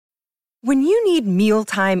When you need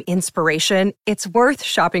mealtime inspiration, it's worth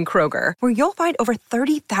shopping Kroger, where you'll find over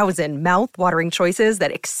 30,000 mouth-watering choices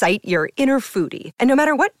that excite your inner foodie. And no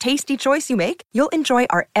matter what tasty choice you make, you'll enjoy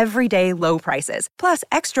our everyday low prices, plus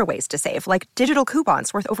extra ways to save, like digital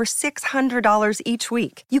coupons worth over $600 each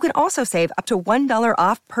week. You can also save up to $1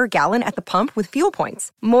 off per gallon at the pump with fuel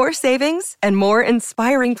points. More savings and more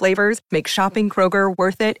inspiring flavors make shopping Kroger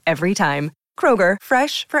worth it every time. Kroger,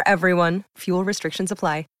 fresh for everyone. Fuel restrictions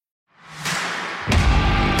apply.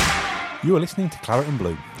 You are listening to Claret and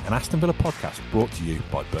Blue, an Aston Villa podcast brought to you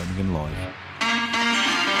by Birmingham Live.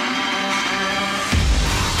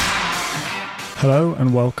 Hello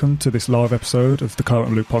and welcome to this live episode of the Claret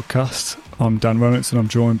and Blue podcast. I'm Dan Reynolds and I'm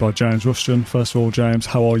joined by James Rushton. First of all, James,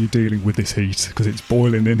 how are you dealing with this heat? Because it's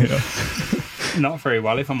boiling in here. Not very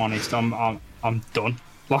well, if I'm honest. I'm done.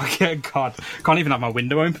 Like, God, can't even have my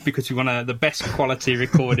window open because we want the best quality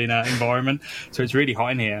recording environment. So it's really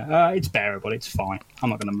hot in here. It's bearable. It's fine.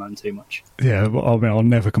 I'm not going to moan too much. Yeah, well, I mean, I'll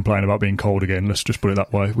never complain about being cold again. Let's just put it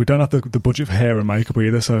that way. We don't have the budget for hair and makeup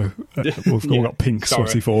either, so we've all got pink,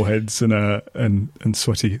 sweaty foreheads and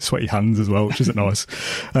sweaty hands as well, which isn't nice.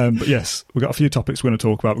 But yes, we've got a few topics we're going to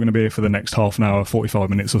talk about. We're going to be here for the next half an hour, 45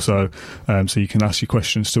 minutes or so. So you can ask your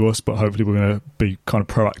questions to us, but hopefully we're going to be kind of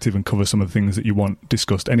proactive and cover some of the things that you want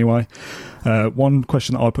discussed anyway. One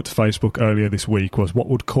question that I put to Facebook earlier this week was what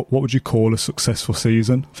would you call a successful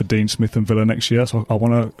season for Dean Smith and Villa next year? So I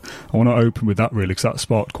want to open with that really, because that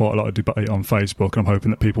sparked quite a lot of debate on Facebook, and I'm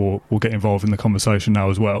hoping that people will get involved in the conversation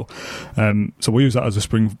now as well. So we'll use that as a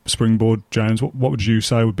springboard. James, what would you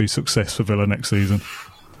say would be success for Villa next season?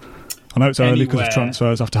 I know it's early because of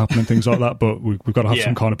transfers have to happen and things like that, but we've got to have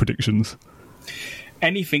some kind of predictions.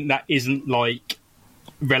 Anything that isn't like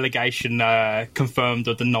relegation confirmed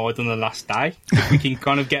or denied on the last day, if we can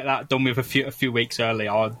kind of get that done with a few weeks early,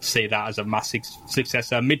 I'd see that as a massive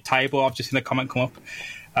success. Mid-table, I've just seen a comment come up.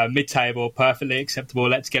 Mid-table, perfectly acceptable.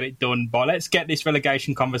 Let's get it done, but let's get this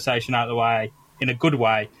relegation conversation out of the way in a good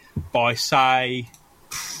way by, say,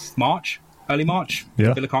 early March.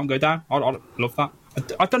 Yeah. Villa can't go down. I'd love that.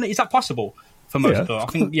 I don't know, is that possible? For most people, I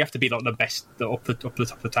think you have to be like the best up the top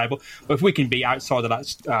of the table. But if we can be outside of that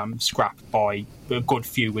scrap by a good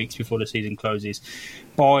few weeks before the season closes,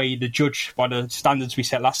 by the standards we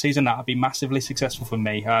set last season, that would be massively successful for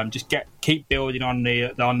me. Just keep building on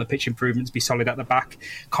the pitch improvements, be solid at the back,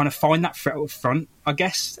 kind of find that threat up front. I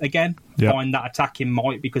guess find that attacking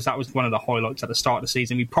might, because that was one of the highlights at the start of the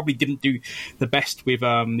season. We probably didn't do the best with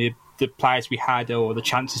the players we had or the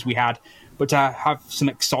chances we had. But to have some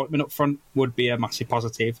excitement up front would be a massive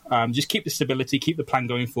positive. Just keep the stability, keep the plan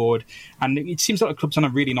going forward. And it seems like the club's on a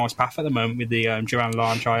really nice path at the moment with the Joanne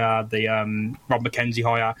Lange hire, the Rob McKenzie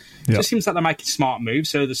hire. It just seems like they're making smart moves.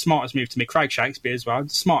 So the smartest move to me, Craig Shakespeare as well, the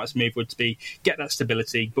smartest move would be get that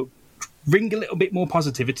stability, but wring a little bit more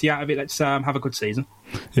positivity out of it. Let's have a good season.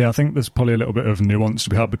 Yeah, I think there's probably a little bit of nuance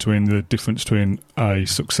to be had between the difference between a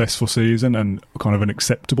successful season and kind of an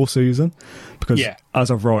acceptable season. Because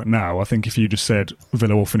as of right now, I think if you just said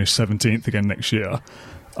Villa will finish 17th again next year,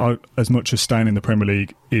 as much as staying in the Premier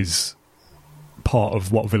League is part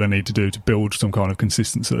of what Villa need to do to build some kind of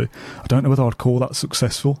consistency, I don't know whether I'd call that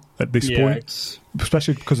successful at this point,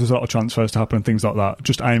 especially because there's a lot of transfers to happen and things like that.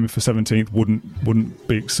 Just aiming for 17th wouldn't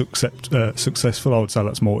be successful. I would say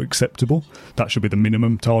that's more acceptable. That should be the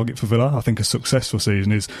minimum target for Villa. I think a successful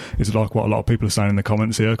season is like what a lot of people are saying in the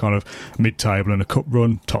comments here, kind of mid-table and a cup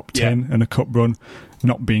run, top 10 and a cup run,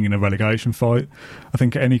 not being in a relegation fight. I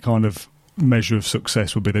think any kind of measure of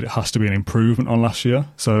success would be that it has to be an improvement on last year.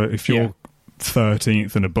 So if you're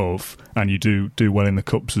 13th and above and you do well in the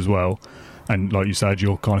cups as well, and like you said,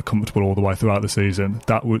 you're kind of comfortable all the way throughout the season,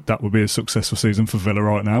 that would be a successful season for Villa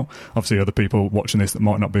right now. Obviously other people watching this that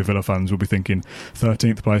might not be Villa fans will be thinking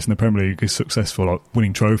 13th place in the Premier League is successful, like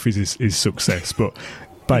winning trophies is success, but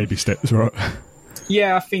baby steps, right?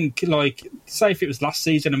 Yeah, I think, like, say if it was last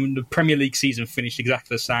season and the Premier League season finished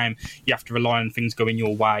exactly the same, you have to rely on things going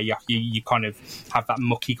your way. You kind of have that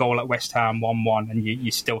mucky goal at West Ham 1-1 and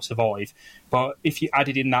you still survive. But if you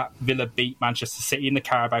added in that Villa beat Manchester City in the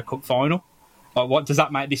Carabao Cup final, what does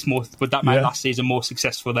that make this more? Would that make last season more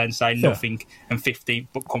successful than, say, nothing and 15th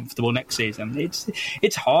but comfortable next season?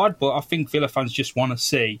 It's hard, but I think Villa fans just want to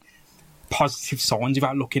see positive signs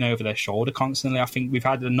without looking over their shoulder constantly. I think we've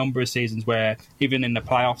had a number of seasons where even in the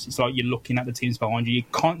playoffs, it's like you're looking at the teams behind you, you're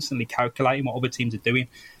constantly calculating what other teams are doing.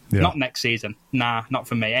 Yeah. Not next season. Nah, not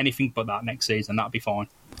for me. Anything but that next season, that'd be fine.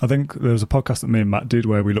 I think there was a podcast that me and Matt did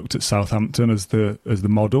where we looked at Southampton as the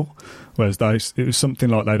model, whereas it was something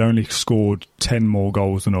like they'd only scored 10 more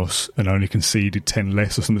goals than us and only conceded 10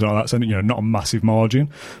 less or something like that. So, not a massive margin,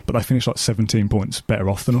 but they finished like 17 points better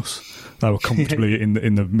off than us. They were comfortably in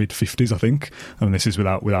the mid-50s, I think. And this is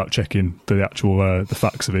without checking the actual the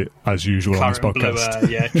facts of it, as usual Claret on this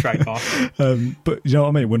podcast. Trademark. But you know what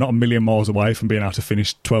I mean? We're not a million miles away from being able to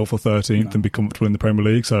finish 12th or 13th and be comfortable in the Premier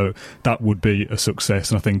League. So that would be a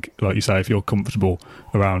success. And I think, like you say, if you're comfortable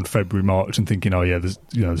around February, March and thinking, oh yeah,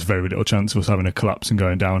 there's very little chance of us having a collapse and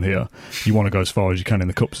going down here, you want to go as far as you can in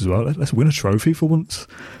the Cups as well. Let's win a trophy for once.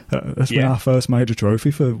 Let's win our first major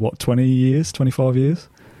trophy for, 20 years, 25 years?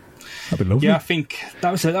 That'd be lovely. Yeah, I think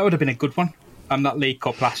that would have been a good one. That League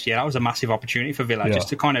Cup last year, that was a massive opportunity for Villa, just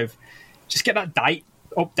to kind of get that date,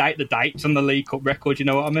 update the dates on the League Cup record, you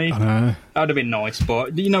know what I mean? I know. That would have been nice,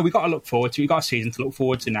 but we've got to look forward to it. We've got a season to look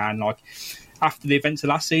forward to now, and like after the events of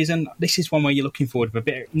last season, this is one where you're looking forward to a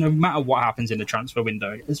bit. No matter what happens in the transfer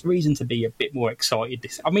window, there's reason to be a bit more excited.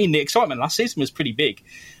 The excitement last season was pretty big,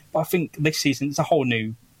 but I think this season it's a whole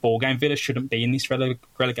new ball game. Villa shouldn't be in this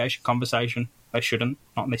relegation conversation. They shouldn't.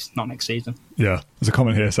 Not next season. Yeah, there's a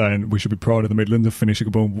comment here saying we should be proud of the Midlands of finishing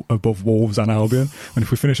above Wolves and Albion. And if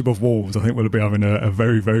we finish above Wolves, I think we'll be having a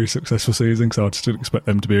very, very successful season. So I'd still expect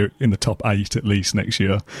them to be in the top 8 at least next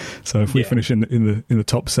year. So if we finish in the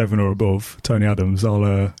top 7 or above, Tony Adams,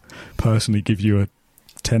 I'll personally give you a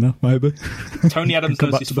tenner, maybe. Tony Adams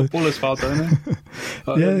knows his football as well, don't he? Yeah,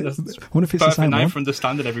 I wonder if it's the same name one. for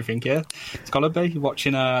understanding everything. Yeah, it's got to be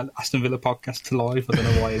watching Aston Villa podcast live. I don't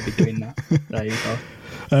know why he'd be doing that. There you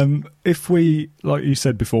go. If we, like you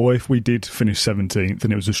said before, if we did finish 17th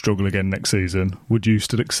and it was a struggle again next season, would you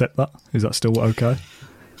still accept that? Is that still okay?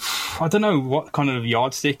 I don't know what kind of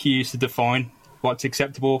yardstick you use to define what's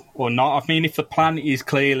acceptable or not. I mean, if the plan is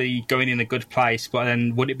clearly going in a good place, but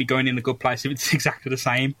then would it be going in a good place if it's exactly the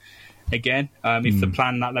same again? If the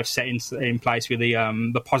plan that they've set in place with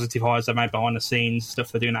the positive hires they've made behind the scenes,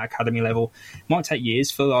 stuff they're doing at academy level, it might take years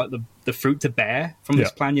for like the fruit to bear from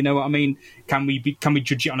this plan. You know what I mean? Can we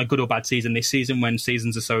judge it on a good or bad season this season when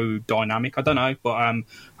seasons are so dynamic? I don't know, but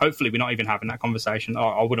hopefully we're not even having that conversation.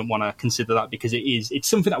 I wouldn't want to consider that because it's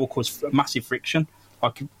something that will cause massive friction.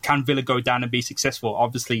 Like, can Villa go down and be successful?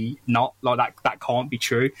 Obviously not. Like that can't be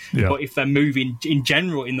true. Yeah. But if they're moving in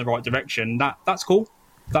general in the right direction, that's cool.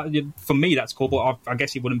 For me, that's cool. But I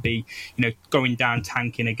guess it wouldn't be, going down,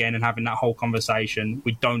 tanking again, and having that whole conversation.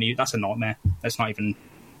 We don't need. That's a nightmare. Let's not even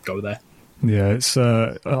go there. Yeah, it's.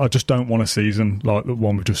 I just don't want a season like the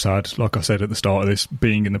one we've just had. Like I said at the start of this,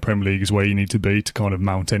 being in the Premier League is where you need to be to kind of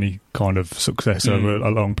mount any kind of success over a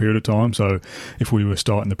long period of time. So if we were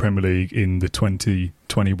starting the Premier League in the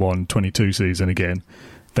 2021-22 season again,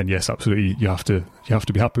 then yes, absolutely, you have to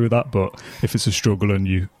be happy with that. But if it's a struggle and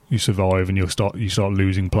you survive and you start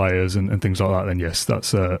losing players and things like that, then yes,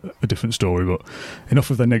 that's a different story. But enough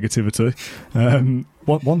of the negativity.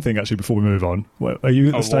 One thing actually before we move on, are you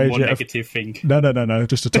at the stage yet? Negative thing? No.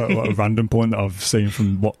 Just a random point that I've seen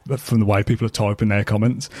from the way people are typing their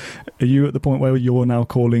comments. Are you at the point where you're now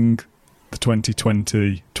calling the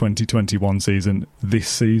 2020-2021 season this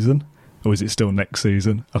season? Or is it still next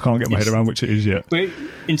season? I can't get my head around which it is yet.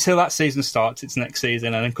 Until that season starts, it's next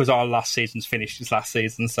season, and then because our last season's finished, it's last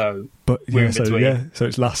season. So we're in between. So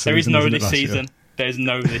it's last season. There is no this season. There's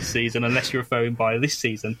no this season unless you're referring by this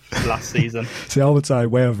season, last season. See, I would say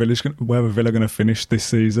where are Villa going to finish this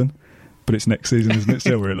season? But it's next season, isn't it?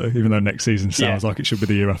 Still, really, even though next season sounds like it should be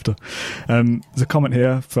the year after. There's a comment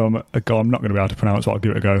here from a guy I'm not going to be able to pronounce, but I'll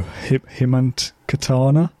give it a go. Himant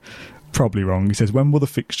Katana. Probably wrong. He says, when will the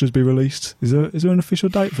fixtures be released? Is there an official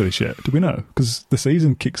date for this yet? Do we know? Because the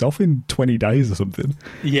season kicks off in 20 days or something.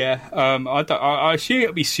 Yeah, I assume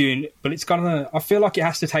it'll be soon, but it's gonna. I feel like it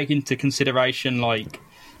has to take into consideration like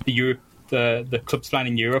the clubs playing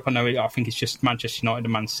in Europe. I think it's just Manchester United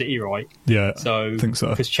and Man City, right? Yeah, so I think so.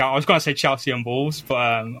 Because I was going to say Chelsea and Wolves,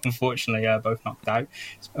 but unfortunately, both knocked out.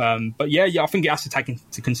 But yeah, I think it has to take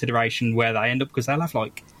into consideration where they end up because they'll have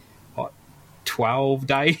like 12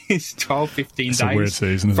 days, 15 it's days a weird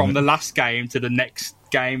season, from the last game to the next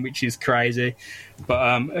game, which is crazy.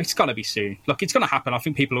 But it's got to be soon. Look, it's going to happen. I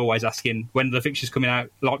think people are always asking when are the fixtures coming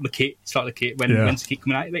out. Like the kit, it's like the kit. When's the kit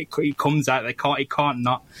coming out? It comes out. It can't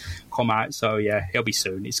not come out. So yeah, it'll be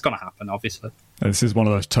soon. It's going to happen, obviously. And this is one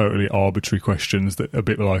of those totally arbitrary questions that are a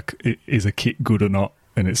bit like, is a kit good or not?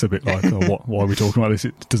 And it's a bit like, why are we talking about this?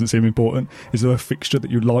 It doesn't seem important. Is there a fixture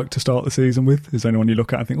that you'd like to start the season with? Is there anyone you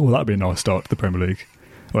look at and think, that'd be a nice start to the Premier League?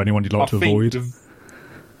 Or anyone you'd like to avoid?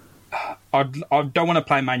 I don't want to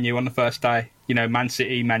play Man U on the first day. Man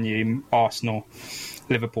City, Man U, Arsenal,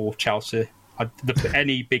 Liverpool, Chelsea.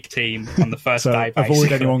 Any big team on the first day. Basically.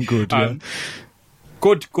 Avoid anyone good. Yeah.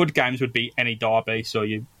 Good games would be any derby. So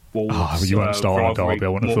you Wolves. You won't start on a derby. I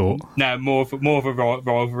wouldn't have thought. No, more of a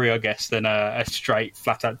rivalry, I guess, than a straight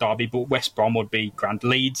flat out derby. But West Brom would be grand.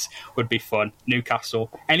 Leeds would be fun.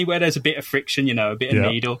 Newcastle, anywhere there's a bit of friction, a bit of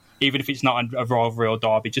needle, even if it's not a rivalry or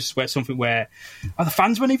derby, just something where the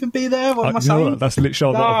fans won't even be there. What am I saying? That's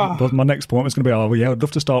literally my next point was going to be. I'd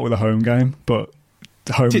love to start with a home game, but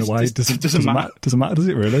home and away doesn't matter. Doesn't matter, does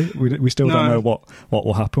it? Really? We still don't know what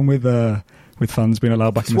will happen with fans being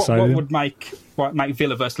allowed back in the stadium. What would make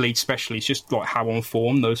Villa versus Leeds special is just like how on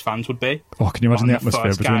form those fans would be. Oh, can you imagine the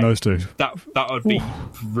atmosphere between those two? That would be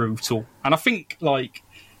brutal. And I think like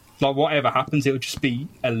whatever happens, it would just be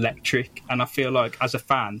electric. And I feel like as a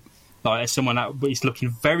fan, as someone that is looking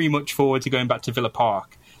very much forward to going back to Villa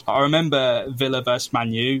Park. I remember Villa versus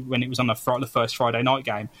Man U when it was on the first Friday night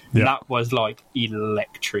game. Yeah. That was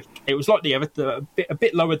electric. It was like a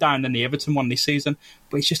bit lower down than the Everton one this season.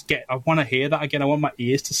 But it's just I want to hear that again. I want my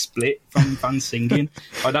ears to split from fans singing.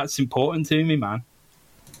 That's important to me, man.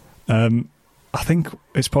 I think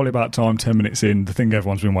it's probably about time. 10 minutes in, the thing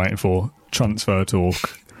everyone's been waiting for: transfer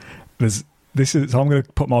talk. I'm going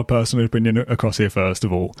to put my personal opinion across here first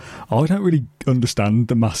of all. I don't really understand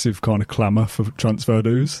the massive kind of clamour for transfer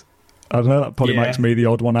dues. I don't know, that probably makes me the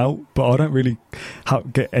odd one out, but I don't really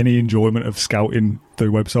get any enjoyment of scouting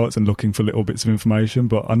through websites and looking for little bits of information,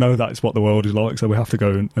 but I know that's what the world is like, so we have to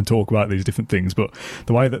go and talk about these different things. But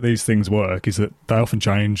the way that these things work is that they often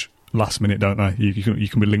change last minute, don't they? You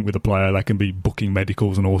can be linked with a player, they can be booking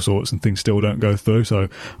medicals and all sorts, and things still don't go through. So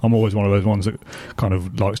I'm always one of those ones that kind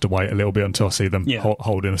of likes to wait a little bit until I see them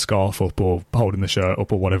holding a scarf up or holding the shirt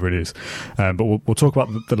up or whatever it is. But we'll talk about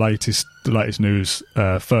the latest news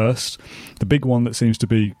first. The big one that seems to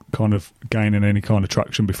be kind of gaining any kind of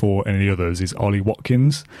traction before any others is Ollie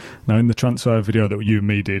Watkins. Now, in the transfer video that you and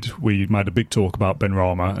me did, we made a big talk about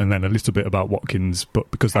Benrahma and then a little bit about Watkins, but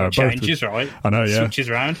because they were both changes, right? I know, yeah, switches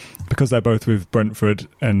around. Because they're both with Brentford,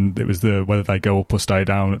 and it was whether they go up or stay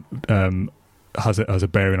down has a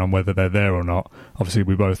bearing on whether they're there or not. Obviously,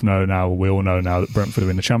 we all know now that Brentford are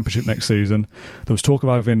in the Championship next season. There was talk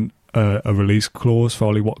about having a release clause for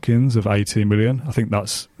Ollie Watkins of 18 million. I think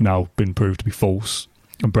that's now been proved to be false,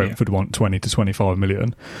 and Brentford want 20 to 25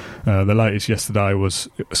 million. The latest yesterday was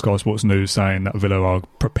Sky Sports News saying that Villa are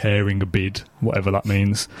preparing a bid, whatever that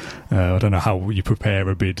means. I don't know how you prepare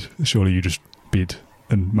a bid. Surely you just bid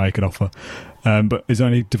and make an offer. But is there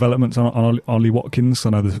any developments on Ollie Watkins? I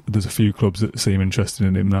know there's a few clubs that seem interested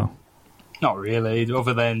in him now. Not really,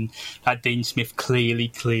 other than that Dean Smith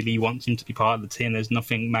clearly wants him to be part of the team. There's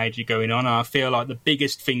nothing major going on. And I feel like the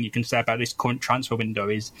biggest thing you can say about this current transfer window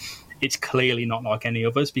is it's clearly not like any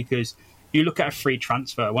others, because you look at a free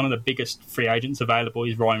transfer, one of the biggest free agents available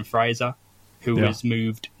is Ryan Fraser, who has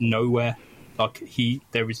moved nowhere.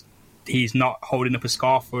 He's not holding up a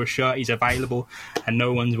scarf or a shirt. He's available, and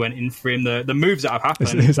no one's went in for him. The moves that have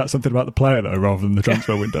happened. Is that something about the player though, rather than the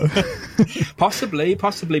transfer window? Possibly,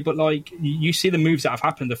 but you see the moves that have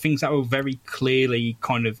happened, the things that were very clearly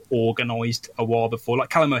kind of organised a while before, like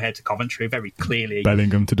Callum O'Hare to Coventry, very clearly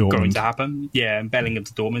Bellingham to Dortmund going to happen. Yeah, and Bellingham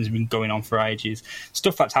to Dortmund has been going on for ages.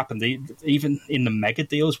 Stuff that's happened, even in the mega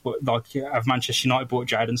deals, like have Manchester United bought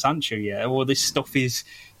Jadon Sancho. Yeah, all this stuff is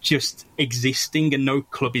just existing, and no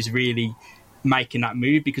club is really making that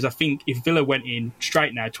move, because I think if Villa went in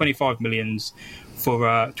straight now, 25 million for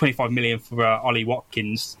Ollie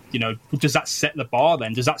Watkins, does that set the bar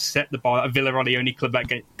then? Does that set the bar that Villa are the only club that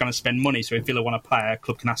going to spend money, so if Villa want to play, a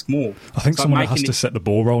club can ask more? I think someone has to set the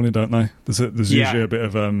ball rolling, don't they? There's usually a bit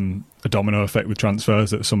of a domino effect with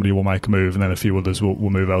transfers, that somebody will make a move and then a few others will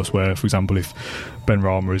move elsewhere. For example, if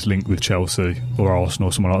Benrahma is linked with Chelsea or Arsenal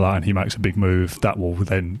or someone like that and he makes a big move, that will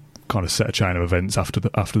then kind of set a chain of events after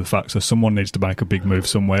the fact. So someone needs to make a big move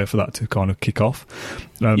somewhere for that to kind of kick off.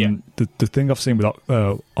 The thing I've seen with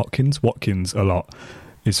Watkins a lot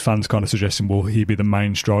is fans kind of suggesting, will he be the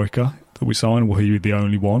main striker that we sign? Will he be the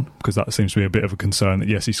only one? Because that seems to be a bit of a concern, that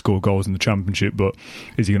yes, he scored goals in the Championship, but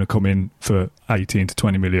is he going to come in for 18 to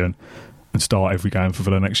 20 million and start every game for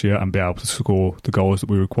Villa next year and be able to score the goals that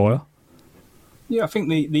we require? Yeah, I think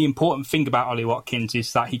the important thing about Ollie Watkins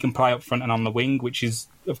is that he can play up front and on the wing, which is,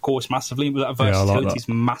 of course, massively. That versatility is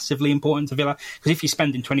massively important to Villa. Because if you're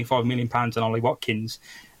spending £25 million on Ollie Watkins,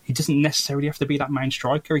 he doesn't necessarily have to be that main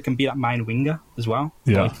striker. He can be that main winger as well.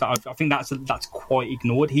 Yeah. I think that's quite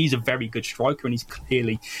ignored. He's a very good striker and he's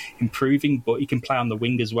clearly improving, but he can play on the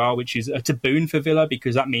wing as well, which is a boon for Villa,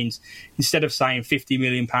 because that means instead of saying £50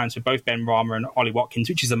 million for both Ben Rama and Ollie Watkins,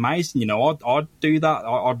 which is amazing, I'd do that.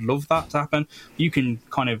 I'd love that to happen. You can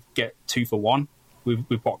kind of get 2 for 1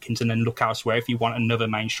 with Watkins and then look elsewhere if you want another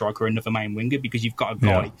main striker or another main winger, because you've got a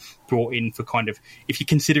guy brought in for kind of, if you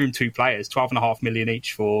consider him 2 players, 12.5 million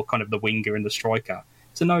each for kind of the winger and the striker.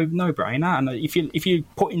 It's a no-brainer. And if you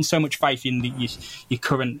put in so much faith in your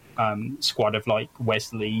current squad of like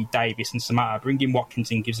Wesley, Davis and Samatta, bringing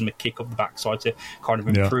Watkins in gives them a kick up the backside to kind of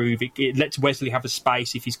improve. It lets Wesley have a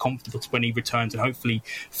space if he's comfortable when he returns and hopefully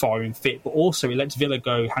firing fit. But also it lets Villa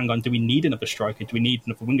go, hang on, do we need another striker? Do we need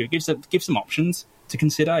another winger? It gives them options to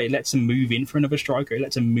consider. It lets them move in for another striker. It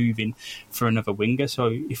lets them move in for another winger. So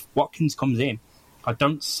if Watkins comes in, I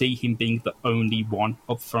don't see him being the only one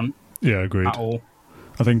up front. Yeah, agreed. At all.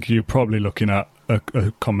 I think you're probably looking at a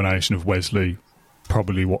combination of Wesley,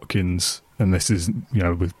 probably Watkins, and this is,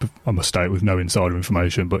 I must state with no insider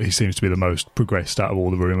information, but he seems to be the most progressed out of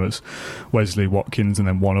all the rumours. Wesley, Watkins, and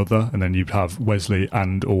then one other, and then you'd have Wesley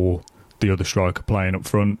and or the other striker playing up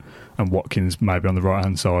front, and Watkins maybe on the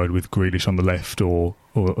right-hand side with Grealish on the left, or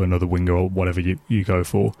another winger, or whatever you go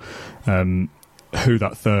for. Who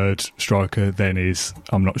that third striker then is,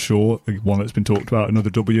 I'm not sure. The one that's been talked about, another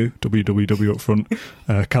WWW up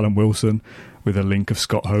front, Callum Wilson, with a link of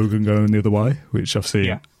Scott Hogan going the other way, which I've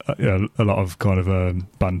seen a lot of kind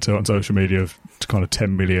of banter on social media of kind of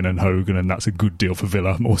 10 million and Hogan, and that's a good deal for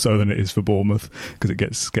Villa, more so than it is for Bournemouth, because it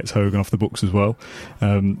gets Hogan off the books as well.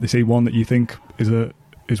 Is he one that you think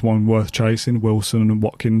is one worth chasing, Wilson and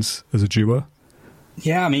Watkins as a duo?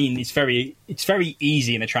 Yeah, I mean, it's very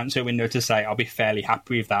easy in a transfer window to say I'll be fairly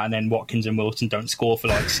happy with that, and then Watkins and Wilson don't score for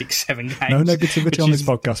like 6-7 games. No negativity on this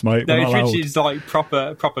podcast, mate. Which is like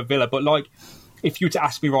proper Villa. But like, if you were to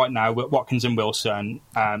ask me right now, Watkins and Wilson,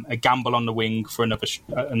 a gamble on the wing for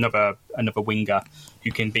another winger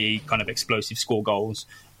who can be kind of explosive, score goals,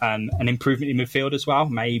 an improvement in midfield as well,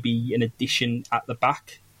 maybe an addition at the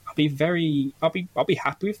back. I'll be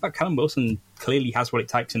happy with that. Callum Wilson clearly has what it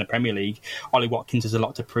takes in the Premier League. Ollie Watkins has a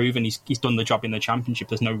lot to prove, and he's done the job in the Championship.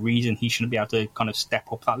 There's no reason he shouldn't be able to kind of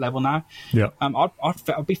step up that level now. Yeah,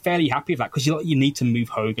 I'd be fairly happy with that, because you need to move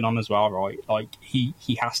Hogan on as well, right? Like he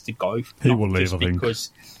has to go. He will leave, I think.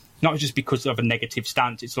 Not just because of a negative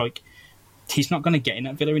stance. It's like he's not going to get in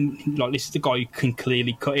at Villa. Like, this is the guy who can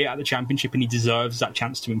clearly cut it at the Championship, and he deserves that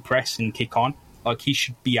chance to impress and kick on. Like, he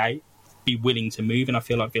should be willing to move, and I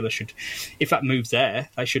feel like Villa should, if that move's there,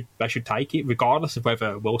 they should take it, regardless of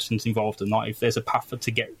whether Wilson's involved or not. If there's a path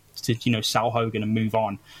to get to sell Hogan and move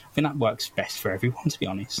on, I think that works best for everyone, to be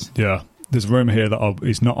honest. Yeah. There's a rumour here that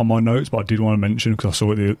it's not on my notes, but I did want to mention, because I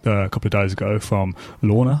saw it a couple of days ago from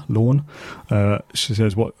Lorna. She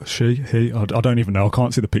says, he, I don't even know. I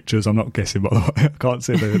can't see the pictures. I'm not guessing, by the way. I can't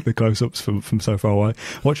see the close-ups from so far away.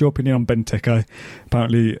 What's your opinion on Benteke?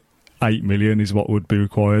 Apparently 8 million is what would be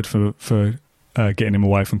required for getting him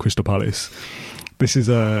away from Crystal Palace. This is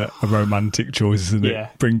a romantic choice, isn't it?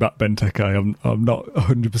 Bring back Benteke. I'm not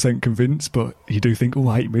 100% convinced, but you do think,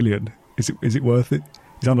 8 million. Is it worth it?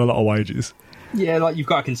 He's on a lot of wages. Yeah, like, you've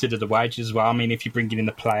got to consider the wages as well. I mean, if you're bringing in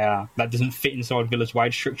a player that doesn't fit inside Villa's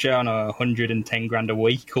wage structure on 110 grand a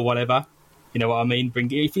week or whatever, you know what I mean?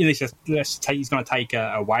 If he's going to take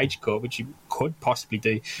a wage cut, which he could possibly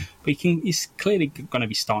do, but he's clearly going to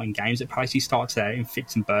be starting games at Palace. He starts there in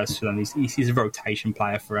fits and bursts for them. He's a rotation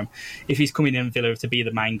player for him. If he's coming in Villa to be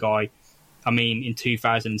the main guy, I mean, in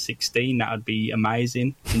 2016, that would be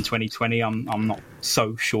amazing. In 2020, I'm not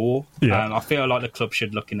so sure. Yeah. I feel like the club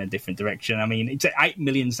should look in a different direction. I mean, it's 8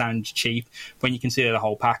 million sounds cheap when you consider the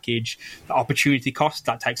whole package. The opportunity cost,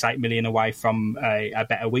 that takes 8 million away from a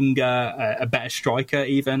better winger, a better striker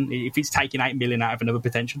even. If it's taking 8 million out of another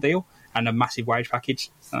potential deal and a massive wage package,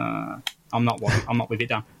 I'm not with it,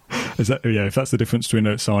 Dan. If that's the difference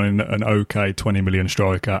between signing an okay 20 million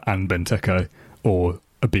striker and Benteke, or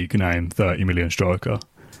a big name 30 million striker,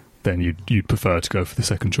 then you'd prefer to go for the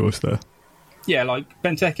second choice there. Yeah, like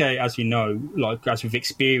Benteke, as you know, like as we've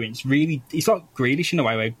experienced, really, it's like Grealish in a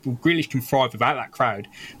way where Grealish can thrive without that crowd.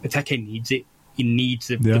 Benteke needs it. He needs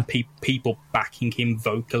the people backing him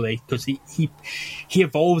vocally, because he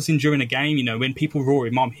evolves during a game. You know, when people roar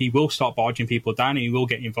him on, he will start barging people down and he will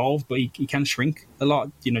get involved, but he can shrink a lot.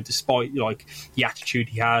 You know, despite like the attitude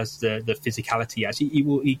he has, the physicality he has,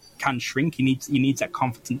 he can shrink. He needs that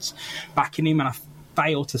confidence backing him, and I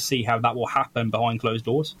fail to see how that will happen behind closed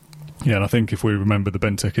doors. Yeah, and I think if we remember the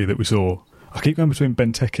Benteke that we saw, I keep going between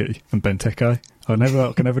Benteke and Benteke.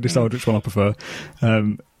 I can never decide which one I prefer.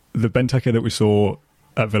 the Benteke that we saw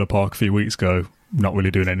at Villa Park a few weeks ago, not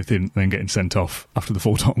really doing anything, then getting sent off after the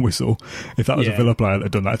full-time whistle. If that was a Villa player that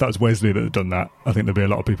had done that, if that was Wesley that had done that, I think there'd be a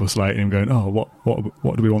lot of people slating him, going, "Oh,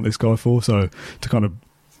 what do we want this guy for?" So to kind of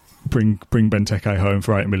bring Benteke home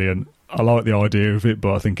for 8 million, I like the idea of it,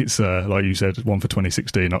 but I think it's like you said, one for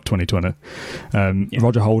 2016, not 2020.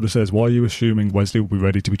 Roger Holder says, "Why are you assuming Wesley will be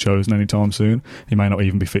ready to be chosen anytime soon? He may not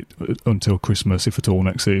even be fit until Christmas, if at all,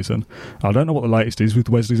 next season." I don't know what the latest is with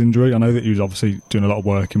Wesley's injury. I know that he was obviously doing a lot of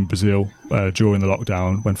work in Brazil during the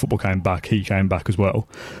lockdown. When football came back, he came back as well.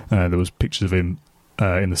 There was pictures of him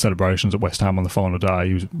in the celebrations at West Ham on the final day.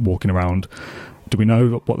 He was walking around. Do we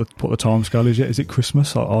know what the timescale is yet? Is it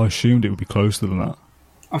Christmas? I assumed it would be closer than that.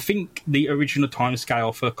 I think the original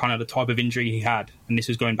timescale for kind of the type of injury he had, and this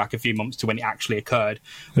was going back a few months to when it actually occurred,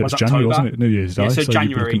 was January, October. Wasn't it? New Year's Day. Yeah, so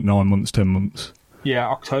January. 9 months, 10 months. Yeah,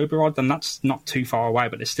 October odd, and that's not too far away,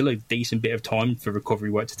 but there's still a decent bit of time for recovery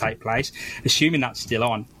work to take place. Assuming that's still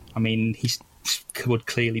on, I mean, he would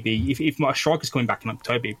clearly be, if my striker's coming back in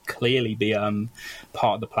October, he'd clearly be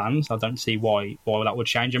part of the plans. I don't see why that would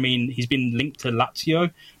change. I mean, he's been linked to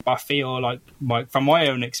Lazio, but I feel like, from my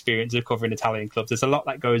own experience of covering Italian clubs, there's a lot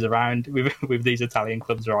that goes around with these Italian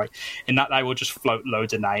clubs, right? In that they will just float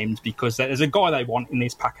loads of names because there's a guy they want in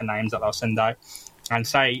this pack of names that they'll send out. And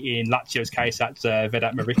say in Lazio's case, that's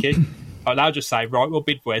Vedat Muriqi. They'll just say, right, we'll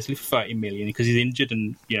bid Wesley for 30 million because he's injured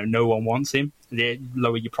and no one wants him. They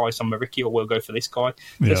lower your price on Muriqi, or we'll go for this guy.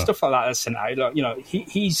 There's stuff like that that's sent out. Like,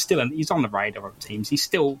 he's on the radar of teams. He's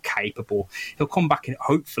still capable. He'll come back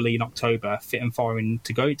hopefully in October, fit and firing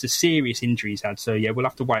to go. It's a serious injury he's had, so we'll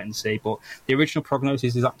have to wait and see. But the original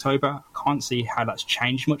prognosis is October. I can't see how that's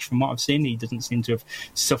changed much from what I've seen. He doesn't seem to have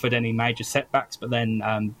suffered any major setbacks, but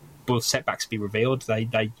then will setbacks be revealed?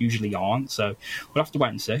 They usually aren't, so we'll have to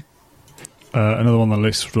wait and see. Another one on the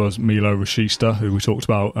list was Milo Rashica, who we talked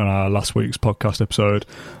about in our last week's podcast episode.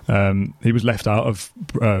 He was left out of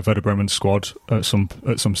Werder Bremen's squad at some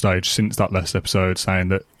stage since that last episode, saying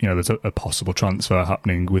that there's a possible transfer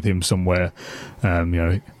happening with him somewhere.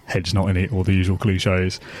 Head's not in it, all the usual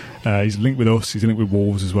cliches. He's linked with us. He's linked with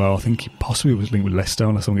Wolves as well. I think he possibly was linked with Leicester,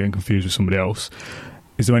 unless I'm getting confused with somebody else.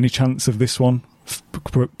 Is there any chance of this one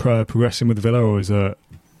progressing with Villa, or is a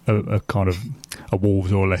kind of a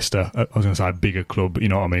Wolves or Leicester, I was going to say a bigger club, but you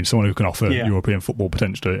know what I mean, someone who can offer European football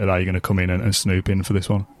potentially, are they going to come in and swoop in for this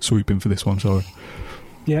one, sorry?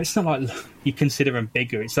 Yeah, it's not like you consider them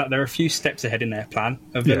bigger. It's that they're a few steps ahead in their plan.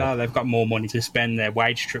 Villa, they've got more money to spend. Their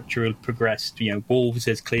wage structure will progress. Wolves,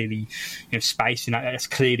 there's clearly space in that. That's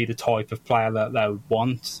clearly the type of player that they would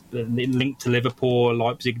want. Linked to Liverpool,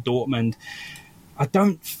 Leipzig, Dortmund. I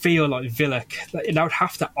don't feel like Villa, they would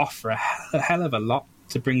have to offer a hell of a lot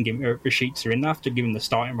to bring him Rashica in. They have to give him the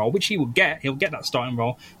starting role, which he will get. He'll get that starting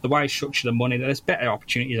role. The way he structured the money, there's better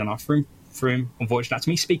opportunities on offer for him, unfortunately. To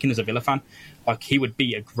me, speaking as a Villa fan, like, he would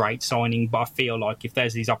be a great signing, but I feel like if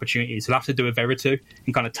there's these opportunities, he'll have to do a Veretout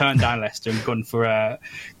and kind of turn down Leicester and gun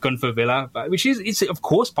for Villa, which it's of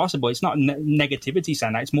course possible. It's not negativity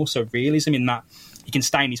saying that. It's more so realism in that he can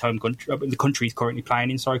stay in his home country, the country he's currently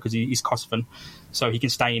playing in, because he's Kosovan, so he can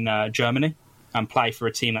stay in Germany and play for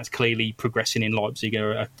a team that's clearly progressing in Leipzig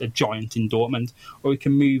or a giant in Dortmund, or he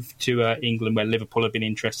can move to England, where Liverpool have been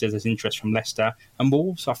interested. There's interest from Leicester and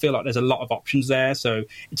Wolves. So I feel like there's a lot of options there. So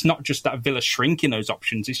it's not just that Villa shrinking those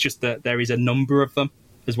options, it's just that there is a number of them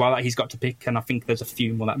as well that he's got to pick, and I think there's a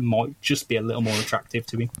few more that might just be a little more attractive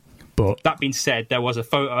to him. But that being said, there was a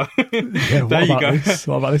photo. There you go.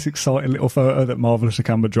 What about this exciting little photo that Marvelous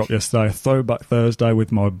Nakamba dropped yesterday? A throwback Thursday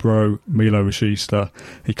with my bro, Milo Rashica.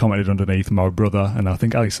 He commented underneath, my brother, and I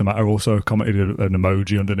think Ali Samata also commented an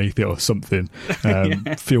emoji underneath it or something,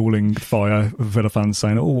 fueling fire. Villa fans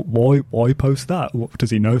saying, "Oh, why post that? Does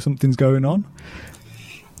he know something's going on?"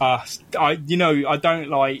 I don't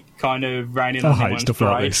like kind of raining on anyone's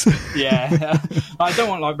parade. I don't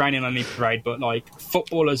want raining on any parade, but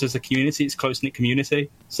footballers as a community, it's a close-knit community.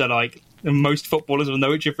 So most footballers will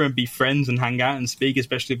know each other and be friends and hang out and speak,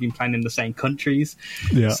 especially if you've been playing in the same countries.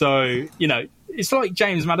 Yeah. So, it's like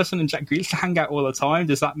James Maddison and Jack Grealish hang out all the time.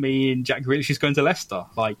 Does that mean Jack Grealish is going to Leicester?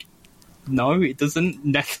 No, it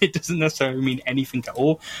doesn't. It doesn't necessarily mean anything at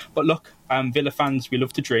all. But look, Villa fans, we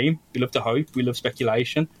love to dream, we love to hope, we love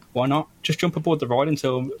speculation. Why not just jump aboard the ride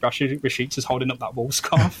until Rashica is holding up that Wolves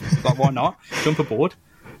scarf? Why not jump aboard?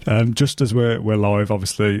 Just as we're live,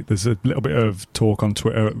 obviously, there's a little bit of talk on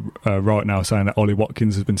Twitter right now saying that Ollie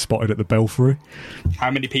Watkins has been spotted at the Belfry.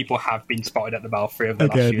 How many people have been spotted at the Belfry over the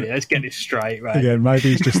last year? Let's get it straight, right? Again,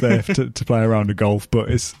 maybe he's just there to play around the golf,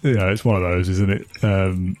 but it's one of those, isn't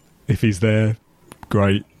it? If he's there,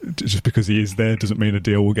 great. Just because he is there doesn't mean a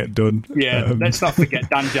deal will get done. Yeah, let's not forget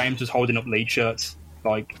Dan James was holding up Leeds shirts.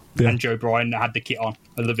 And Joe Bryan had the kit on,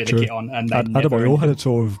 the Villa kit on, and then Adebayor had a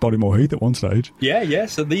tour of Bodymore Heath at one stage. Yeah.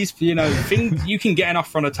 So these, things you can get an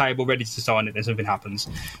offer on a table ready to sign it, then something happens.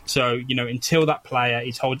 So until that player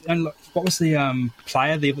is holding. And look, what was the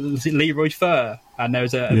player? Was it Leroy Fer? And there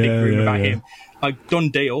was a big rumor about him. Done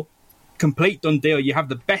deal. Complete done deal. You have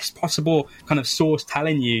the best possible kind of source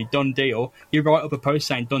telling you done deal. You write up a post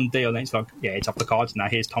saying done deal, and it's it's off the cards now.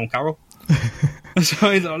 Here's Tom Carroll.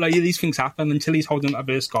 So these things happen until he's holding up a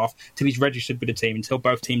bit of scarf, until he's registered with the team, until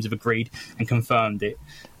both teams have agreed and confirmed it.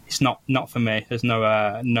 It's not for me. There's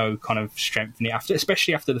no kind of strength in it,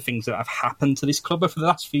 especially after the things that have happened to this club over the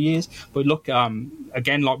last few years. But look,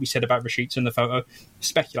 again, like we said about Rashica in the photo,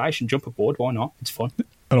 speculation, jump aboard, why not? It's fun.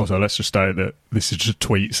 And also, let's just state that this is just a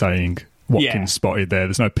tweet saying Watkins spotted there.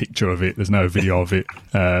 There's no picture of it. There's no video of it.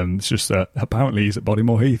 It's just apparently he's at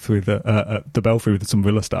Bodymore Heath with the Belfry with some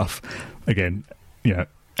Villa staff. Again,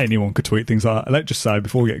 anyone could tweet things like that. Let's just say,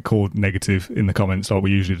 before we get called negative in the comments like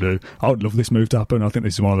we usually do, I would love this move to happen. I think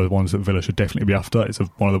this is one of the ones that Villa should definitely be after. It's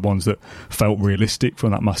one of the ones that felt realistic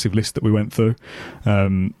from that massive list that we went through.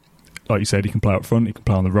 Like you said, he can play up front, he can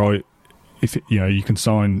play on the right. If you can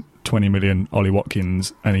sign 20 million Ollie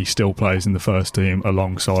Watkins and he still plays in the first team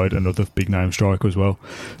alongside another big name striker as well.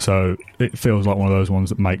 So it feels like one of those ones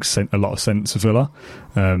that makes a lot of sense for Villa.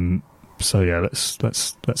 So yeah,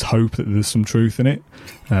 let's hope that there's some truth in it.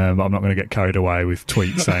 But I'm not going to get carried away with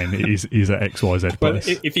tweets saying he's at XYZ place.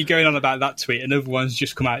 Well, if you're going on about that tweet, another one's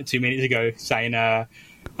just come out 2 minutes ago saying,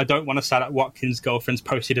 I don't want to say that Watkins' girlfriend's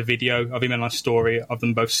posted a video of him and a story of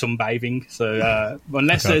them both sunbathing. So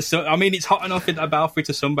unless there's, it's hot enough in Belfry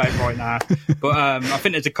to sunbathe right now. But I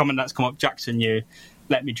think there's a comment that's come up. Jackson, you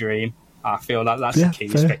let me dream. I feel like that's the key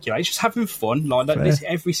speculation. Just having fun like this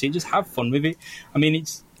every season. Just have fun with it.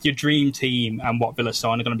 It's your dream team, and what Villa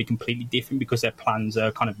sign are going to be completely different because their plans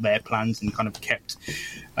are kind of their plans and kind of kept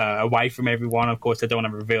away from everyone. Of course, they don't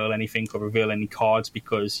want to reveal anything or reveal any cards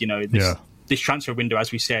because this transfer window,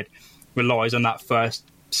 as we said, relies on that first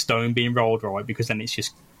stone being rolled right, because then it's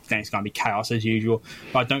going to be chaos as usual.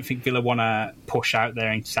 But I don't think Villa want to push out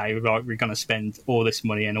there and say, right, we're going to spend all this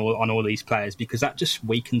money on all these players, because that just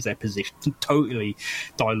weakens their position, totally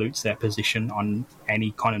dilutes their position on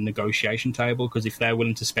any kind of negotiation table, because if they're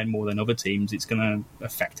willing to spend more than other teams, it's going to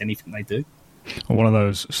affect anything they do. One of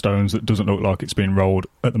those stones that doesn't look like it's being rolled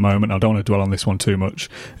at the moment, I don't want to dwell on this one too much,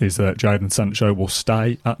 is that Jadon Sancho will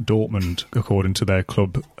stay at Dortmund, according to their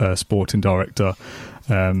club sporting director.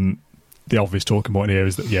 The obvious talking point here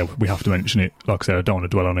is that, we have to mention it. Like I said, I don't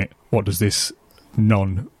want to dwell on it. What does this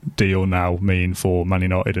non-deal now mean for Man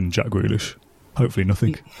United and Jack Grealish? Hopefully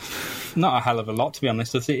nothing. Not a hell of a lot, to be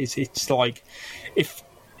honest. It's like, if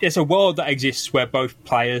there's a world that exists where both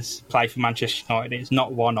players play for Manchester United, it's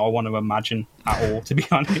not one I want to imagine at all, to be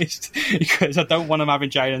honest, because I don't want them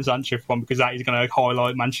having Jadon Sancho for one, because that is going to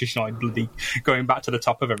highlight Manchester United bloody going back to the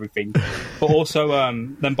top of everything. But also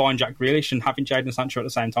them buying Jack Grealish and having Jadon Sancho at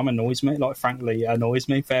the same time annoys me, frankly annoys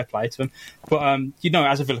me. Fair play to him. But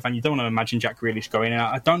as a Villa fan, you don't want to imagine Jack Grealish going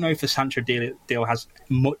out. I don't know if the Sancho deal has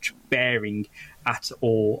much bearing at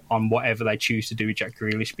all on whatever they choose to do with Jack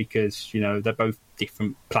Grealish, because they're both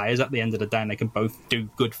different players at the end of the day, and they can both do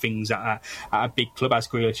good things at a big club, as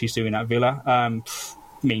Grealish is doing at Villa.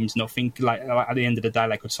 Means nothing. Like at the end of the day,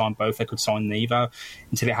 they could sign both, they could sign neither.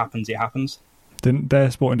 Until it happens, it happens. Didn't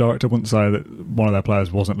their sporting director once say that one of their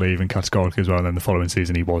players wasn't leaving categorically as well, and then the following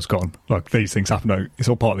season he was gone? Like, these things happen. It's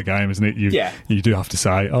all part of the game, isn't it? You do have to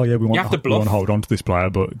say, we want to hold on to this player,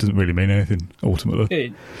 but it doesn't really mean anything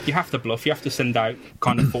ultimately. You have to bluff. You have to send out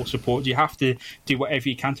kind of false support. You have to do whatever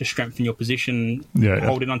you can to strengthen your position.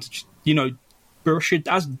 Holding on to,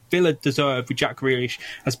 as Villa deserve with Jack Grealish,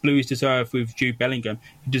 as Blues deserve with Jude Bellingham,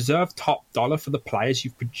 you deserve top dollar for the players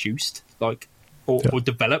you've produced, or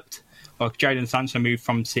developed. Like Jadon Sancho moved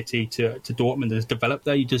from City to Dortmund and has developed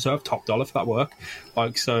there. You deserve top dollar for that work.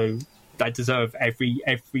 So they deserve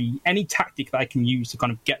any tactic they can use to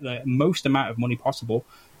kind of get the most amount of money possible.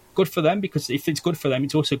 Good for them, because if it's good for them,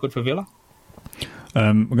 it's also good for Villa. We're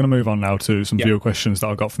going to move on now to some viewer questions that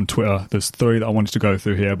I got from Twitter. There's 3 that I wanted to go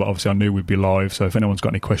through here, but obviously I knew we'd be live, so if anyone's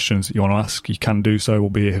got any questions that you want to ask, you can do so. We'll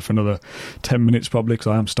be here for another 10 minutes probably, because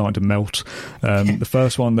I am starting to melt. The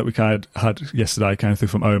first one that we had yesterday came through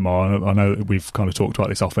from Omar, and I know that we've kind of talked about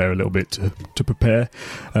this off air a little bit to prepare.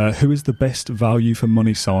 Who is the best value for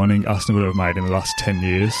money signing Aston Villa have made in the last 10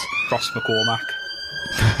 years? Ross McCormack.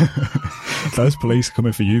 Those police are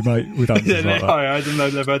coming for you, mate, with answers like that. I don't know,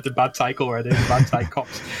 they've heard the bad take already. The bad take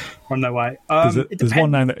cops on their way. There's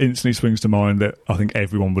one name that instantly swings to mind that I think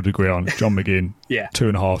everyone would agree on. John McGinn,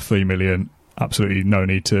 2.5, 3 million. Absolutely no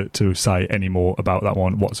need to say any more about that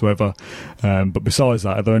one whatsoever. But besides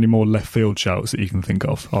that, are there any more left field shouts that you can think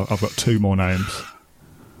of? I've got 2 more names.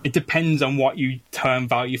 It depends on what you term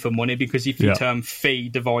value for money, because if you term fee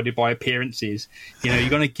divided by appearances, you're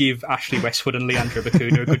going to give Ashley Westwood and Leandro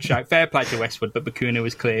Bacuna a good shout. Fair play to Westwood, but Bacuna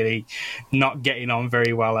was clearly not getting on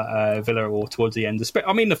very well at Villa or towards the end.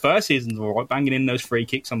 I mean, the first season's all right, banging in those free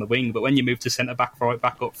kicks on the wing, but when you move to centre back, right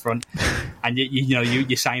back up front, and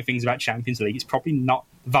you're saying things about Champions League, it's probably not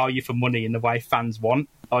value for money in the way fans want.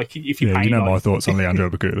 Like if you pay, my thoughts on Leandro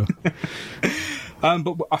Bacuna.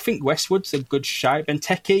 But I think Westwood's a good shout.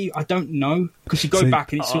 Benteke, I don't know, because you go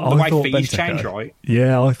back and it's the way fees change, right?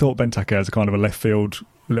 Yeah, I thought Benteke as a kind of a left field,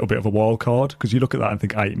 a little bit of a wild card, because you look at that and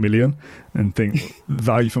think 8 million and think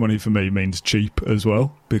value for money for me means cheap as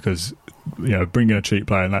well, because bring in a cheap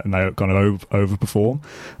player and they kind of overperform,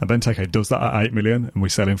 and Benteke does that at 8 million, and we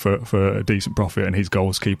sell him for a decent profit, and his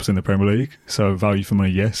goals keep us in the Premier League. So value for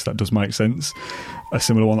money, yes, that does make sense. A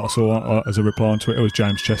similar one that I saw as a reply on Twitter was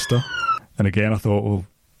James Chester. And again, I thought, well,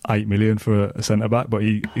 8 million for a centre-back, but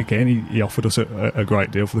he offered us a great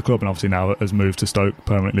deal for the club, and obviously now has moved to Stoke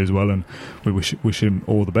permanently as well, and we wish him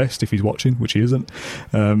all the best if he's watching, which he isn't.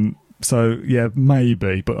 So, yeah,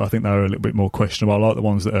 maybe, but I think they're a little bit more questionable. I like the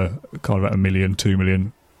ones that are kind of at 1 million, 2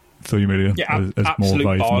 million, 3 million. Yeah, as absolute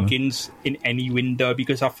more bargains in any window,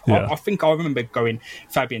 because I think I remember going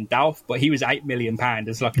Fabian Delph, but he was £8 million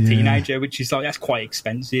as like a teenager, which is like, that's quite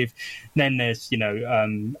expensive. Then there's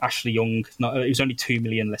Ashley Young. It was only 2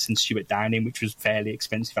 million less than Stuart Downing, which was fairly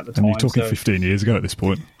expensive at the time. And you're talking 15 years ago at this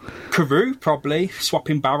point. Carew probably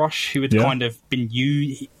swapping Barosh, who had kind of been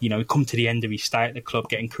come to the end of his stay at the club,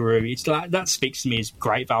 getting Carew. It's like, that speaks to me as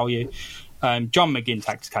great value. John McGinn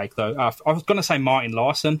takes cake though. I was going to say Martin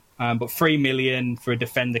Larson, but 3 million for a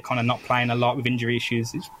defender kind of not playing a lot with injury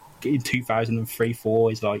issues in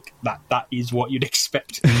 2003-04 is like that is what you'd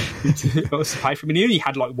expect to pay for him. And he only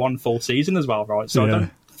had like one full season as well, right? So I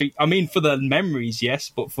don't think, for the memories, yes,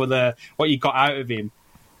 but for what you got out of him,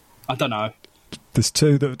 I don't know. There's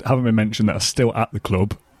 2 that haven't been mentioned that are still at the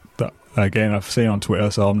club that, again, I've seen on Twitter,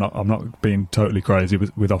 so I'm not being totally crazy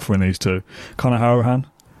with offering these 2. Conor Hourihane.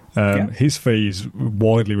 His fee is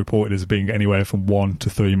widely reported as being anywhere from 1 to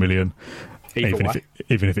 3 million. Even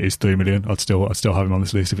if it is 3 million, I'd still have him on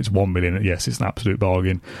this list. If it's 1 million, yes, it's an absolute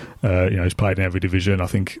bargain. He's played in every division. I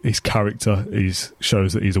think his character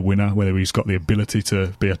shows that he's a winner, whether he's got the ability to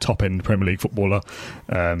be a top-end Premier League footballer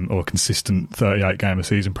or a consistent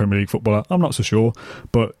 38-game-a-season Premier League footballer. I'm not so sure,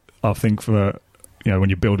 but I think for when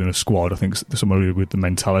you're building a squad, I think somebody with the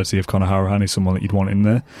mentality of Conor Hourihane is someone that you'd want in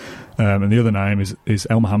there. And the other name is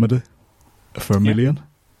El Mohammadi for 1 million.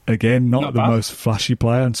 Again, not the most flashy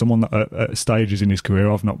player, and someone that at stages in his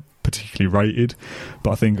career I've not particularly rated.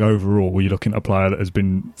 But I think overall, when you're looking at a player that has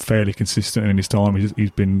been fairly consistent in his time,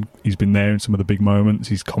 he's been there in some of the big moments.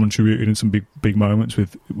 He's contributed in some big moments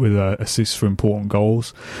with assists for important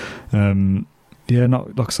goals.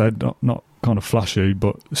 Not like I said, not kind of flashy,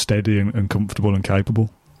 but steady and comfortable and capable.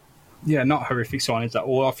 Yeah, not horrific signings at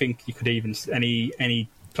all. I think you could even any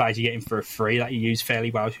players you get in for a free that you use fairly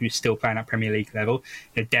well, who's still playing at Premier League level.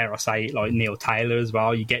 Dare I say it, like Neil Taylor as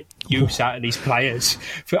well. You get use out of these players.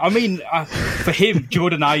 For him,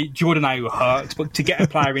 Jordan Ayew hurts, but to get a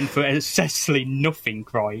player in for essentially nothing,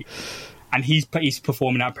 right? And he's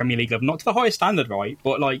performing at Premier League level, not to the highest standard, right?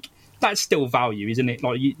 But like, that's still value, isn't it?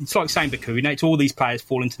 Like, it's like saying Bacuna. It's all these players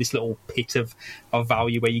fall into this little pit of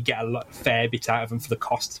value where you get a fair bit out of them for the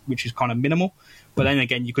cost, which is kind of minimal. But then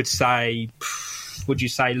again, you could say, would you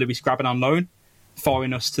say Lewis Grabban on loan,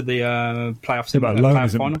 following us to the playoffs? But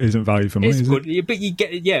loan isn't value for money, is good, it?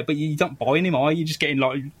 But you don't buy him, are you? You're just getting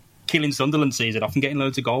like killing Sunderland season off and getting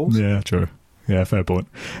loads of goals. Yeah, true. Yeah, fair point.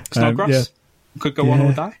 Snodgrass? Could go on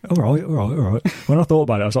all day. All right. When I thought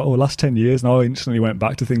about it, I was like, last 10 years, and I instantly went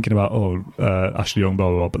back to thinking about, Ashley Young, blah,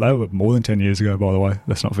 blah, blah. But they were more than 10 years ago, by the way.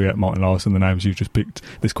 Let's not forget Martin Larson, the names you've just picked.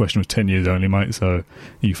 This question was 10 years only, mate, so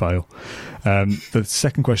you fail. The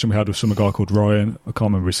second question we had was from a guy called Ryan. I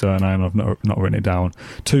can't remember his surname. I've not written it down.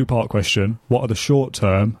 2-part question. What are the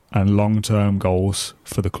short-term and long-term goals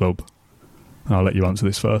for the club? And I'll let you answer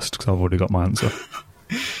this first, because I've already got my answer.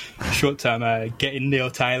 short-term getting Neil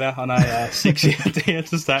Taylor on a 6-year deal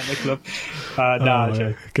to stay at the club.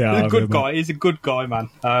 He's a good guy. He's a good guy, man.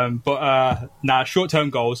 Short-term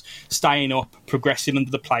goals, staying up, progressing under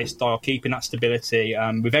the play style, keeping that stability.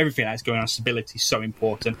 With everything that's going on, stability is so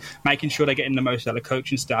important. Making sure they're getting the most out of the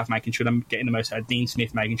coaching staff, making sure they're getting the most out of Dean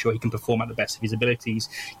Smith, making sure he can perform at the best of his abilities.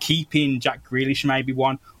 Keeping Jack Grealish maybe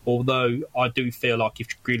one, although I do feel like if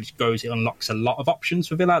Grealish goes, it unlocks a lot of options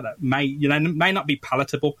for Villa that may not be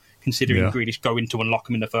palatable considering Grealish going to unlock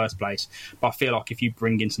them in the first place. But I feel like if you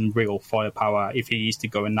bring in some real firepower, if he is to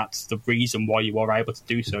go, and that's the reason why you are able to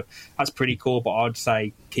do so, that's pretty cool. But I'd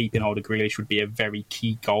say keeping hold of Grealish would be a very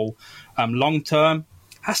key goal. Long term,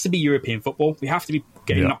 has to be European football. We have to be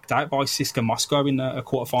getting knocked out by CSKA Moscow in a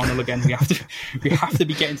quarter-final again. We have to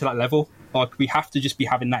be getting to that level. Like, we have to just be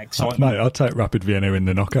having that excitement. Mate, I'll take Rapid Vienna in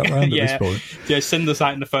the knockout round at this point. Yeah, send us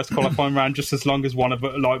out in the first qualifying round just as long as one of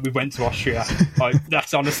it, like, we went to Austria. Like,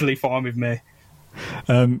 that's honestly fine with me.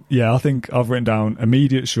 I think I've written down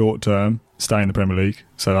immediate short-term, stay in the Premier League.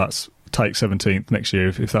 So that's take 17th next year,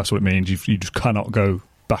 if that's what it means. You just cannot go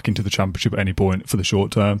back into the Championship at any point for the short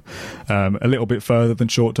term. A little bit further than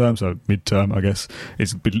short term, so mid-term, I guess,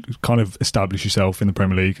 is kind of establish yourself in the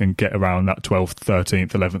Premier League and get around that 12th,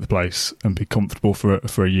 13th, 11th place and be comfortable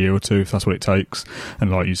for a year or two if that's what it takes. And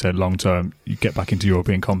like you said, long term, you get back into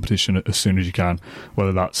European competition as soon as you can.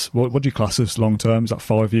 Whether that's, what do you class as long term? Is that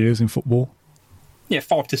 5 years in football? Yeah,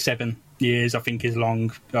 5 to 7 years, I think, is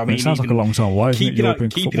long. I mean, it sounds like a long time away.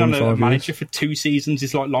 Keeping on a manager for 2 seasons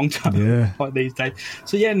is like long time, like these days.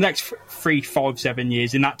 So yeah, the next 3, 5, 7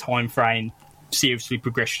 years in that time frame, seriously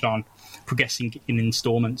progressing in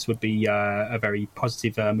instalments would be a very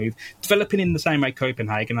positive move. Developing in the same way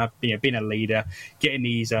Copenhagen, being a leader, getting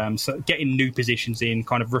these, getting new positions in,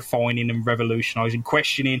 kind of refining and revolutionising,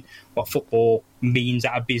 questioning what football means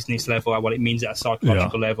at a business level, what it means at a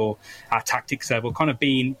psychological level, at a tactics level, kind of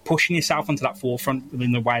pushing yourself onto that forefront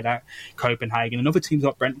in the way that Copenhagen and other teams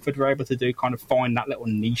like Brentford were able to do, kind of find that little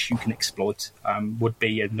niche you can exploit, would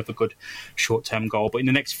be another good short-term goal. But in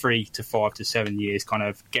the next 3 to 5 to 7 years, kind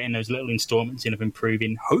of getting those little instalments in of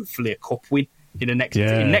improving, hopefully a cup win in the next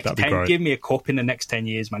 10. Give me a cup in the next 10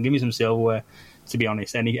 years, man. Give me some silverware. To be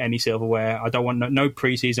honest, any silverware. I don't want no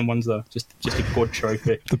pre-season ones though. Just a good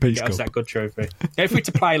trophy. The Peace Get Cup. us that good trophy. If we're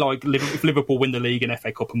to play like if Liverpool win the league and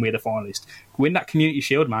FA Cup and we're the finalist, win that Community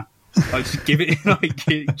Shield, man. Like, just give it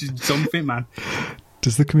just something, man.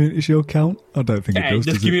 Does the Community Shield count? I don't think it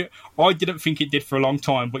does. I didn't think it did for a long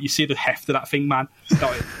time, but you see the heft of that thing, man.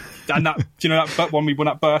 Like, and that, that one we won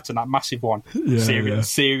at Burton, that massive one,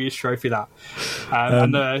 serious trophy that,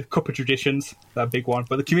 and the Cup of Traditions, that big one.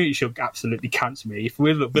 But the Community Shield absolutely counts me. If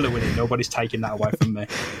Villa win it, nobody's taking that away from me.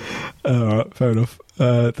 All right, fair enough.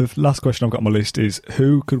 The last question I've got on my list is,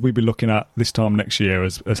 who could we be looking at this time next year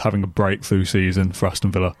as having a breakthrough season for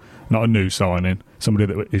Aston Villa? Not a new signing, somebody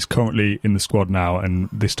that is currently in the squad now, and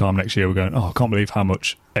this time next year we're going, I can't believe how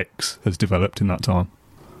much X has developed in that time.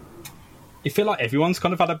 I feel like everyone's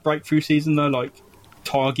kind of had a breakthrough season though. Like,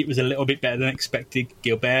 Target was a little bit better than expected,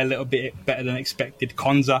 Gilbert a little bit better than expected,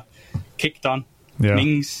 Konza kicked on,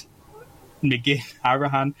 Mings, McGinn,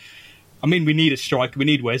 Arahan. I mean, we need a striker. We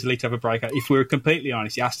need Wesley to have a breakout. If we're completely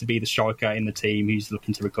honest, it has to be the striker in the team who's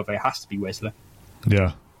looking to recover. It has to be Wesley.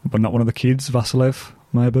 Yeah, but not one of the kids, Vasilev,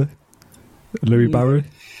 maybe? Louis Barry?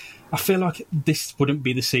 I feel like this wouldn't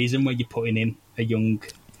be the season where you're putting in a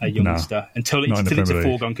youngster until it's a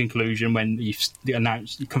foregone conclusion when you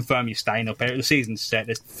confirm you're staying up. The season's set.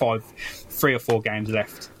 There's 3 or 4 games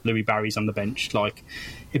left. Louis Barry's on the bench. Like,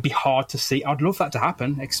 it'd be hard to see. I'd love that to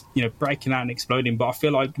happen. Breaking out and exploding. But I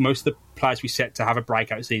feel like most of the players we set to have a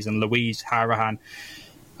breakout season, Louise, Harahan,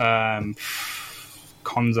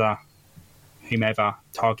 Konza, whomever,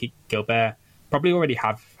 Tarki, Gilbert, probably already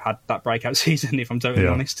have had that breakout season. If I'm totally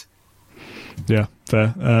honest. Yeah,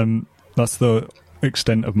 fair. That's the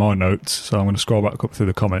extent of my notes, so I'm going to scroll back up through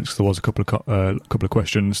the comments because there was a couple of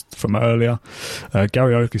questions from earlier.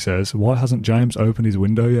 Gary Oakley says, why hasn't James opened his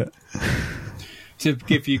window yet? To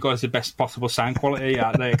give you guys the best possible sound quality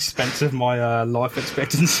at the expense of my life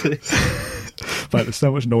expectancy. Mate, there's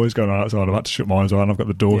so much noise going on outside. I've had to shut mine as well, and I've got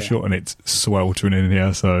the door shut and it's sweltering in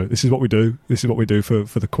here. So this is what we do. This is what we do for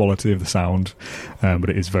the quality of the sound.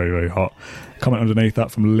 But it is very, very hot. Comment underneath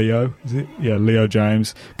that from Leo. Is it? Yeah, Leo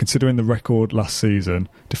James. Considering the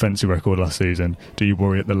defensive record last season, do you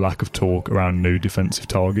worry at the lack of talk around new defensive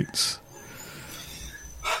targets?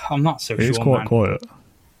 I'm not so sure, It's quite quiet.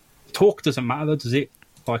 Talk doesn't matter though, does it?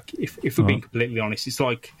 Like, if we're being completely honest, it's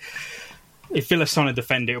like if Villa trying to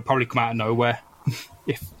defend it, it'll probably come out of nowhere.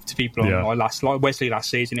 if to people on like Wesley last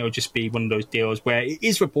season, it would just be one of those deals where it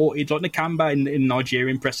is reported, like Nakamba in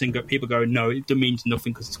Nigerian pressing, people go, no, it means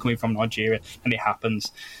nothing because it's coming from Nigeria, and it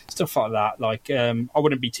happens. Stuff like that. Like, I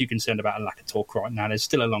wouldn't be too concerned about a lack of talk right now. There's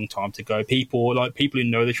still a long time to go. People who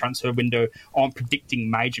know the transfer window aren't predicting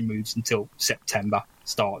major moves until September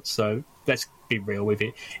starts. So let's be real with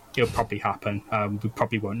it. It'll probably happen. We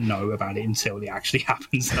probably won't know about it until it actually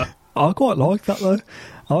happens. I quite like that though.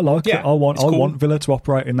 I like it. I want Villa to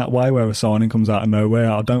operate in that way where a signing comes out of nowhere.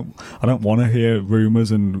 I don't want to hear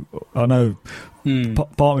rumours, and I know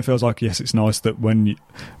part of me feels like, yes, it's nice that when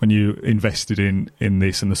you invested in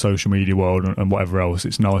this and the social media world and whatever else,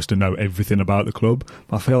 it's nice to know everything about the club.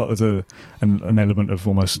 But I feel like there's an element of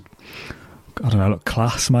almost, I don't know, like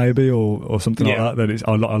class maybe or something like that.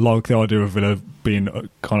 I like the idea of Villa being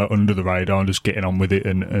kind of under the radar and just getting on with it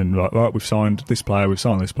and like, right, we've signed this player,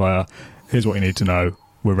 here's what you need to know,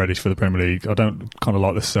 we're ready for the Premier League. I don't kind of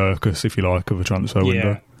like the circus, if you like, of a transfer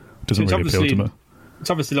window. It doesn't really appeal to me. It's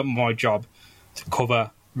obviously not my job to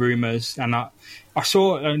cover rumours, and I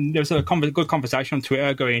saw there was a good conversation on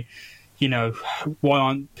Twitter going, you know, why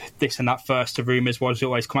aren't this and that first to rumours? Why does it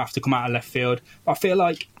always come out of left field? I feel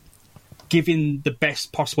like giving the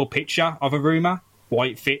best possible picture of a rumour, why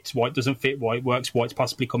it fits, why it doesn't fit, why it works, why it's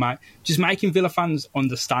possibly come out, just making Villa fans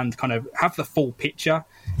understand, kind of have the full picture.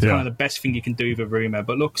 It's kind of the best thing you can do with a rumour.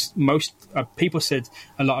 But look, most people said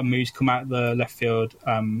a lot of moves come out of the left field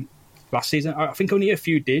last season. I think only a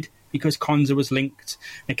few did, because Konza was linked,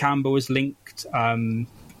 Nakamba was linked,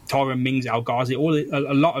 Tyrone Mings, El Ghazi, a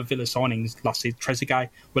lot of Villa signings last season, Trezeguet,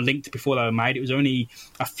 were linked before they were made. It was only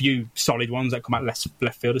a few solid ones that come out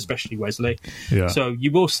left field, especially Wesley. Yeah. So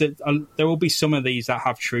you will see, there will be some of these that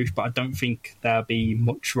have truth, but I don't think there'll be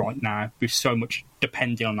much right now, with so much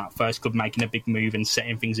depending on that first club making a big move and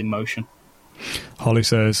setting things in motion. Holly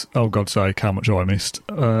says, oh God's sake, how much I missed.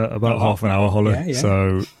 About half an hour, Holly. Yeah.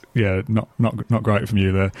 So yeah, not great from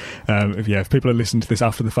you there. If people are listening to this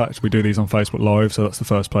after the fact, we do these on Facebook Live, so that's the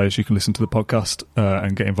first place you can listen to the podcast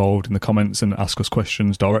and get involved in the comments and ask us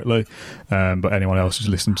questions directly. But anyone else who's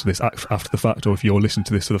listening to this after the fact, or if you're listening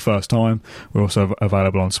to this for the first time, we're also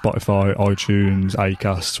available on Spotify, iTunes,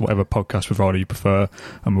 Acast, whatever podcast provider you prefer.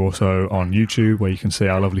 And we're also on YouTube, where you can see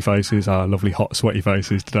our lovely faces, our lovely hot sweaty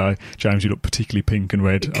faces today. James, you look particularly pink and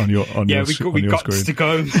red on your screen. We got to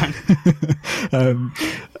go, man.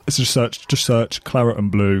 So just search Claret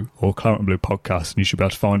and Blue or Claret and Blue podcast, and you should be able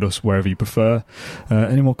to find us wherever you prefer.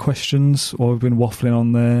 Any more questions while we've been waffling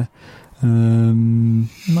on there?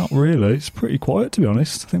 Not really. It's pretty quiet, to be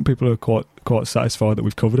honest. I think people are quite satisfied that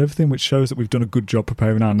we've covered everything, which shows that we've done a good job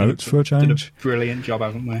preparing our notes for a change. Did a brilliant job,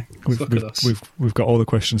 haven't we? Look at us. We've got all the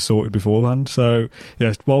questions sorted beforehand. So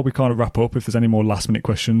yeah, while we kind of wrap up, if there's any more last minute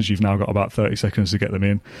questions, you've now got about 30 seconds to get them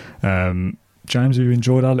in. James, have you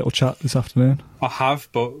enjoyed our little chat this afternoon? I have,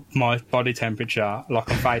 but my body temperature, like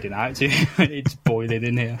I'm fading out to, it's boiling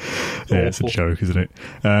in here. Yeah, it's a joke, isn't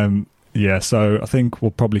it? So I think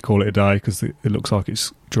we'll probably call it a day, because it looks like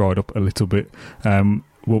it's dried up a little bit.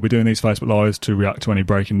 We'll be doing these Facebook Lives to react to any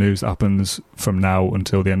breaking news that happens from now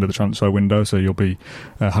until the end of the transfer window, so you'll be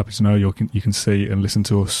happy to know you can see and listen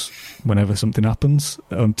to us whenever something happens.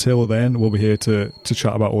 Until then, we'll be here to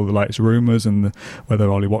chat about all the latest rumours and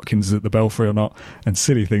whether Ollie Watkins is at the Belfry or not, and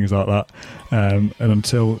silly things like that. And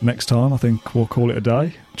until next time, I think we'll call it a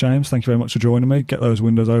day. James, thank you very much for joining me. Get those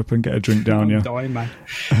windows open, get a drink down you. I'm dying, man.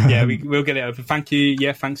 Yeah, we'll get it open. Thank you.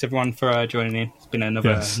 Yeah, thanks everyone for joining in. It's been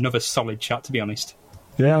another solid chat, to be honest.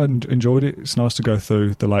 Yeah, I enjoyed it. It's nice to go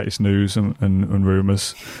through the latest news and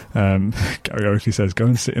rumours. Gary Oakley says, go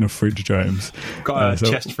and sit in a fridge, James. Got a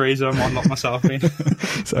chest freezer, I might lock myself in.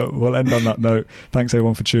 So we'll end on that note. Thanks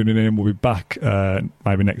everyone for tuning in. We'll be back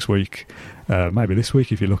maybe next week, maybe this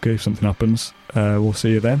week if you're lucky, if something happens. We'll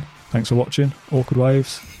see you then. Thanks for watching. Awkward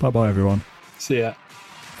Waves. Bye-bye, everyone. See ya.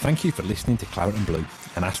 Thank you for listening to Claret and Blue,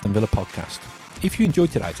 an Aston Villa podcast. If you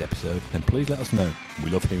enjoyed today's episode, then please let us know.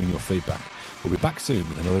 We love hearing your feedback. We'll be back soon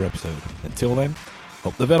with another episode. Until then,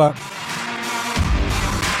 up the Villa.